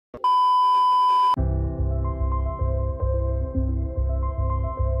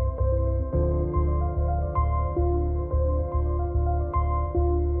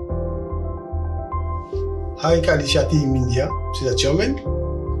Hi Kalisia Team India, this is the chairman.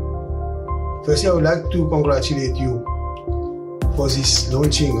 Firstly, I would like to congratulate you for this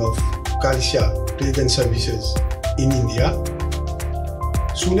launching of Kalisia Trade and Services in India.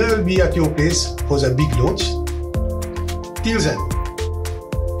 Soon I will be at your place for the big launch. Till then,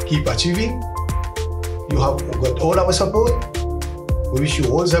 keep achieving. You have got all our support. We wish you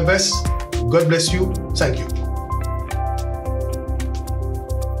all the best. God bless you. Thank you.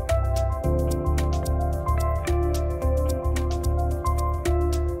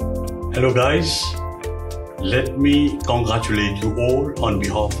 Hello guys, let me congratulate you all on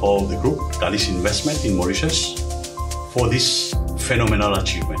behalf of the group Kalisia Investment in Mauritius for this phenomenal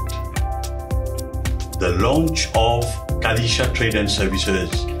achievement. The launch of Kalisia Trade and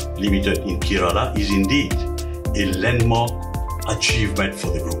Services Limited in Kerala is indeed a landmark achievement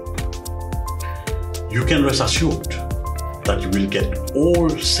for the group. You can rest assured that you will get all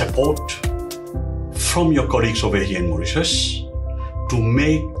support from your colleagues over here in Mauritius to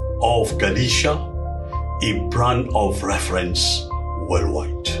make of Kalisia a brand of reference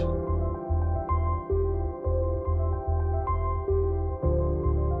worldwide.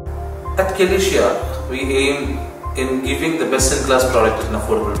 At Kalisia, we aim in giving the best-in-class product at an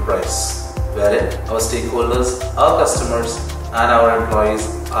affordable price, wherein our stakeholders, our customers and our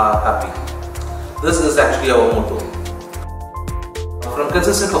employees are happy. This is actually our motto. From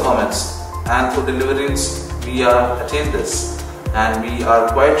consistent performance and through deliverance, we have attained this. And we are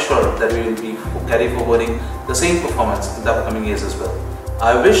quite sure that we will be carry forwarding the same performance in the upcoming years as well.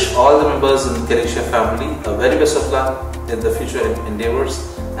 I wish all the members in the Kalisia family a very best of luck in the future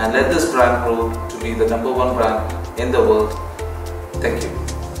endeavors and let this brand grow to be the #1 brand in the world. Thank you.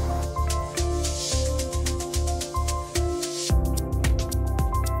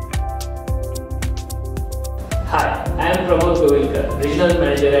 Hi, I am Pramod Govilkar, Regional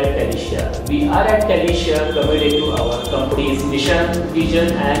Manager at Kalisia. We are at Kalisia committed to our company's mission,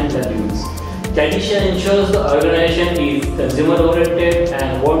 vision and values. Kalisia ensures the organization is consumer-oriented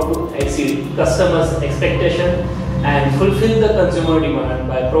and want to exceed customers' expectation and fulfill the consumer demand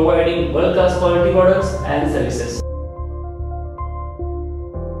by providing world-class quality products and services.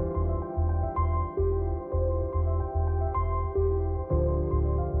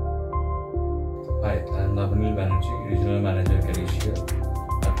 Hi, I am Navanil Banerjee, Regional Manager Kalisia.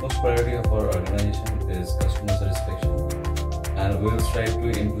 Utmost priority of our organization is customer satisfaction, and we will strive to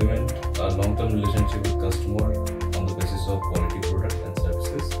implement a long-term relationship with customer on the basis of quality product and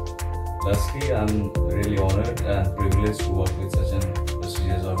services. Lastly, I am really honored and privileged to work with such an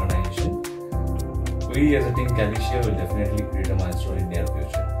prestigious organization. We as a team Kalisia will definitely create a milestone in near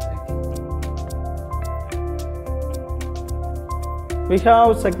future. Thank you. We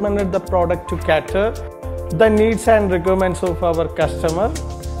have segmented the product to cater the needs and requirements of our customer,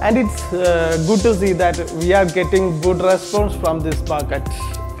 and it's good to see that we are getting good response from this market.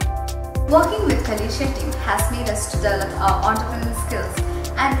 Working with Kalisia team has made us to develop our entrepreneurial skills,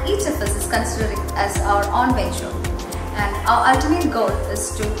 and each of us is considering as our own venture, and our ultimate goal is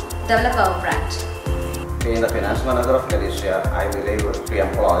to develop our brand. Being the finance manager of Kalisia, I believe we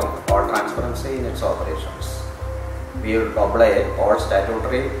employ all transparency in its operations. We will obey all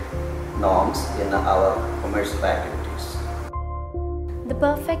statutory norms in our commercial activities. The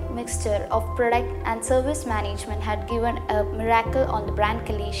perfect mixture of product and service management had given a miracle on the brand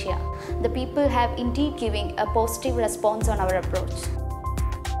Kalisia. The people have indeed given a positive response on our approach.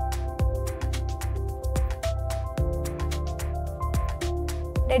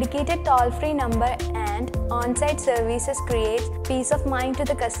 Dedicated toll-free number and on-site services creates peace of mind to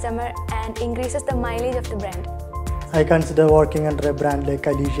the customer and increases the mileage of the brand. I consider working under a brand like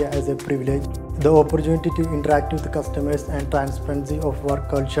Kalisia as a privilege. The opportunity to interact with the customers and transparency of work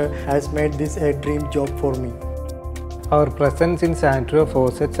culture has made this a dream job for me. Our presence in sanitary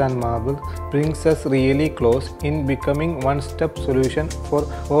faucets and marble brings us really close in becoming one-step solution for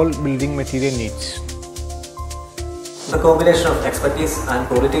all building material needs. The combination of expertise and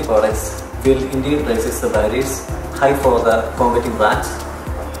quality products will indeed raise the barriers high for the competing brands.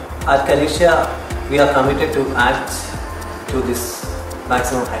 At Kalisia, we are committed to act to this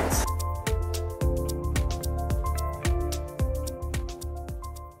maximum heights.